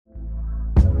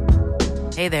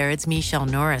Hey there, it's Michelle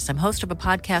Norris. I'm host of a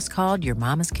podcast called Your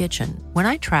Mama's Kitchen. When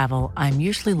I travel, I'm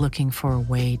usually looking for a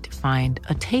way to find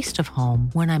a taste of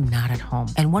home when I'm not at home.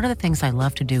 And one of the things I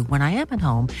love to do when I am at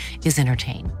home is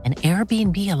entertain. And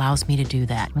Airbnb allows me to do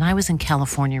that. When I was in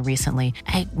California recently,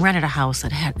 I rented a house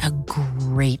that had a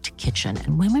great kitchen.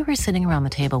 And when we were sitting around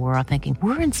the table, we were all thinking,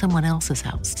 we're in someone else's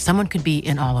house. Someone could be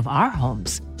in all of our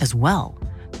homes as well.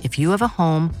 If you have a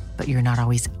home, but you're not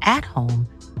always at home,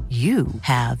 you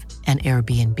have an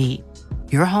Airbnb.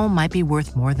 Your home might be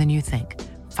worth more than you think.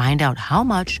 Find out how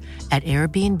much at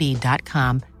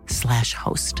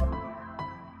airbnb.com/host.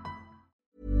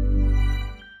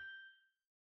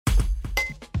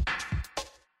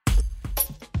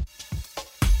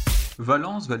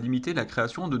 Valence va limiter la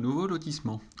création de nouveaux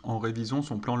lotissements. En révisant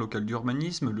son plan local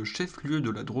d'urbanisme, le chef-lieu de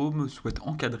la Drôme souhaite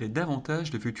encadrer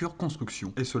davantage les futures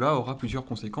constructions. Et cela aura plusieurs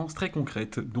conséquences très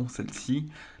concrètes, dont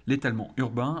celle-ci. L'étalement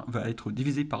urbain va être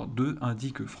divisé par 2,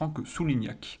 indique Franck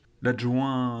Soulignac.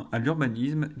 L'adjoint à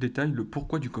l'urbanisme détaille le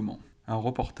pourquoi du comment. Un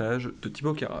reportage de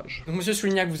Thibaut Carrage. Donc, Monsieur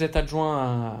Soulignac, vous êtes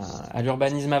adjoint à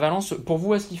l'urbanisme à Valence. Pour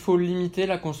vous, est-ce qu'il faut limiter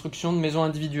la construction de maisons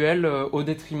individuelles au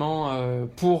détriment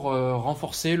pour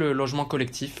renforcer le logement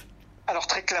collectif ? Alors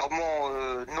très clairement,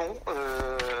 non.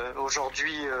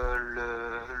 Aujourd'hui,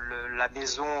 la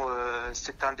maison,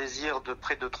 c'est un désir de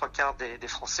près de 3/4 des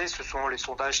Français. Ce sont les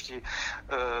sondages qui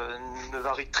ne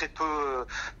varient très peu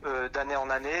d'année en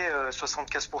année.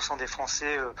 75% des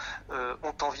Français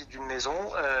ont envie d'une maison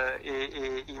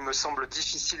et il me semble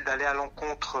difficile d'aller à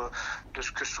l'encontre de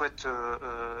ce que souhaitent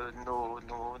nos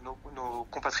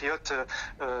compatriotes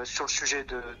sur le sujet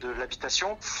de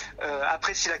l'habitation.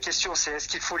 Après, si la question c'est est-ce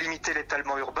qu'il faut limiter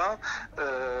l'étalement urbain,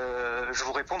 je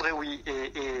vous répondrai oui,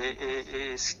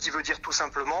 et ce qui veut dire tout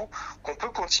simplement qu'on peut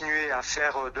continuer à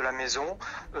faire de la maison,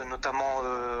 notamment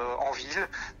en ville,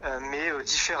 mais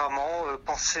différemment,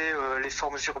 penser les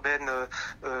formes urbaines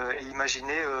et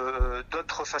imaginer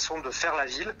d'autres façons de faire la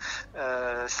ville.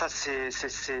 Ça c'est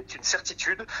une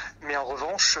certitude, mais en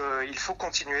revanche, il faut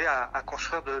continuer à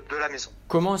construire de la maison.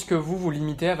 Comment est-ce que vous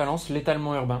limitez à Valence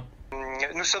l'étalement urbain ?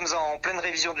 Nous sommes en pleine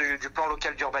révision du plan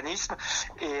local d'urbanisme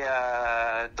et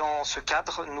dans ce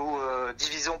cadre, nous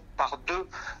divisons par 2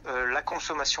 la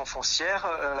consommation foncière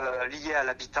liée à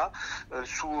l'habitat.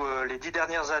 Sous les 10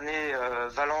 dernières années,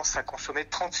 Valence a consommé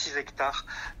 36 hectares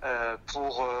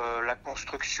pour la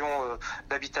construction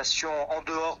d'habitations en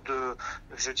dehors de,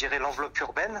 je dirais, l'enveloppe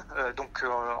urbaine, donc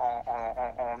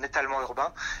en étalement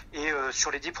urbain. Et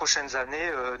sur les 10 prochaines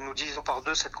années, nous divisons par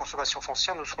 2 cette consommation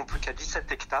foncière, nous ne serons plus qu'à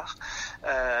 17 hectares.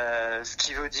 Ce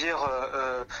qui veut dire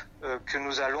que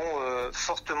nous allons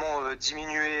fortement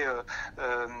diminuer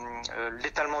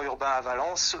l'étalement urbain à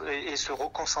Valence et se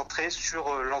reconcentrer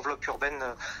sur l'enveloppe urbaine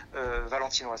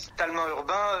valentinoise. L'étalement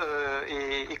urbain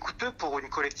est coûteux pour une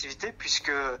collectivité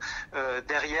puisque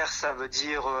derrière ça veut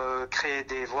dire créer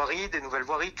des voiries, des nouvelles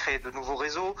voiries, créer de nouveaux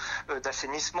réseaux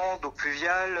d'assainissement, d'eau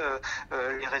pluviale,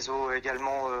 les réseaux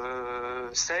également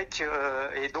secs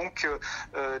et donc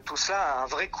tout cela a un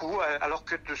vrai coût alors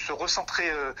que de se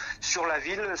recentrer sur la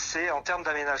ville, c'est en termes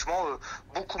d'aménagement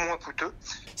beaucoup moins coûteux.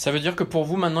 Ça veut dire que pour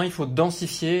vous maintenant il faut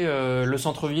densifier le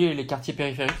centre-ville et les quartiers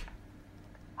périphériques ?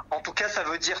 En tout cas, ça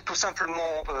veut dire tout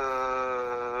simplement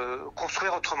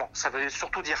construire autrement. Ça veut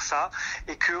surtout dire ça,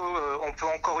 et que on peut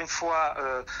encore une fois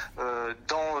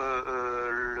dans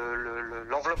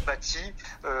l'enveloppe bâtie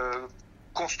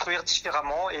construire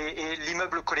différemment et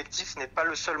l'immeuble collectif n'est pas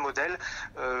le seul modèle.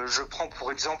 Je prends pour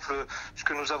exemple ce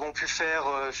que nous avons pu faire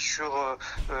sur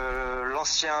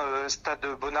l'ancien stade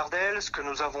Bonardel, ce que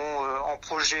nous avons en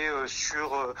projet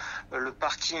sur le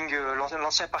parking,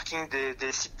 l'ancien parking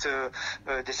des sites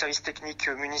des services techniques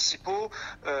municipaux.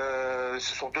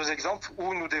 Ce sont 2 exemples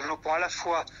où nous développons à la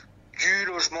fois du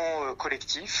logement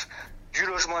collectif, du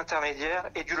logement intermédiaire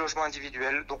et du logement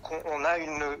individuel. Donc on a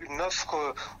une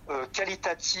offre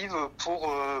qualitative pour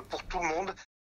tout le monde.